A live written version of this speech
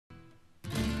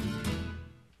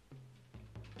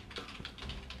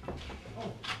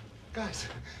Guys,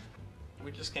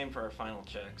 We just came for our final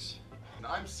checks.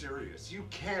 I'm serious. You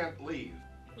can't leave.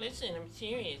 Listen, I'm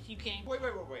serious. You can't. Wait.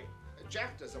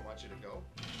 Jack doesn't want you to go.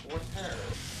 Or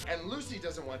Paris. And Lucy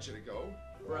doesn't want you to go.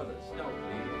 Brothers, no,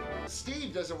 please.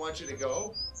 Steve doesn't want you to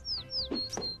go.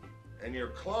 And your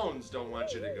clones don't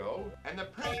want you to go. And the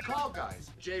prank call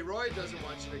guys. Jay Roy doesn't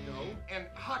want you to go. And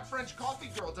Hot French Coffee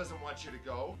Girl doesn't want you to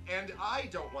go. And I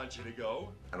don't want you to go.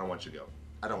 I don't want you to go.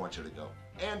 I don't want you to go.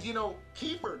 And you know,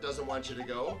 Keeper doesn't want you to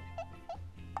go.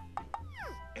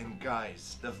 And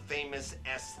guys, the famous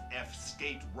SF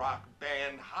skate rock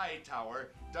band Hightower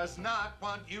does not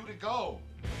want you to go.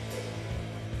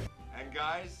 And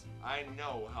guys, I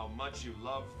know how much you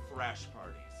love thrash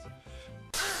parties.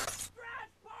 Thrash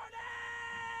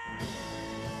party!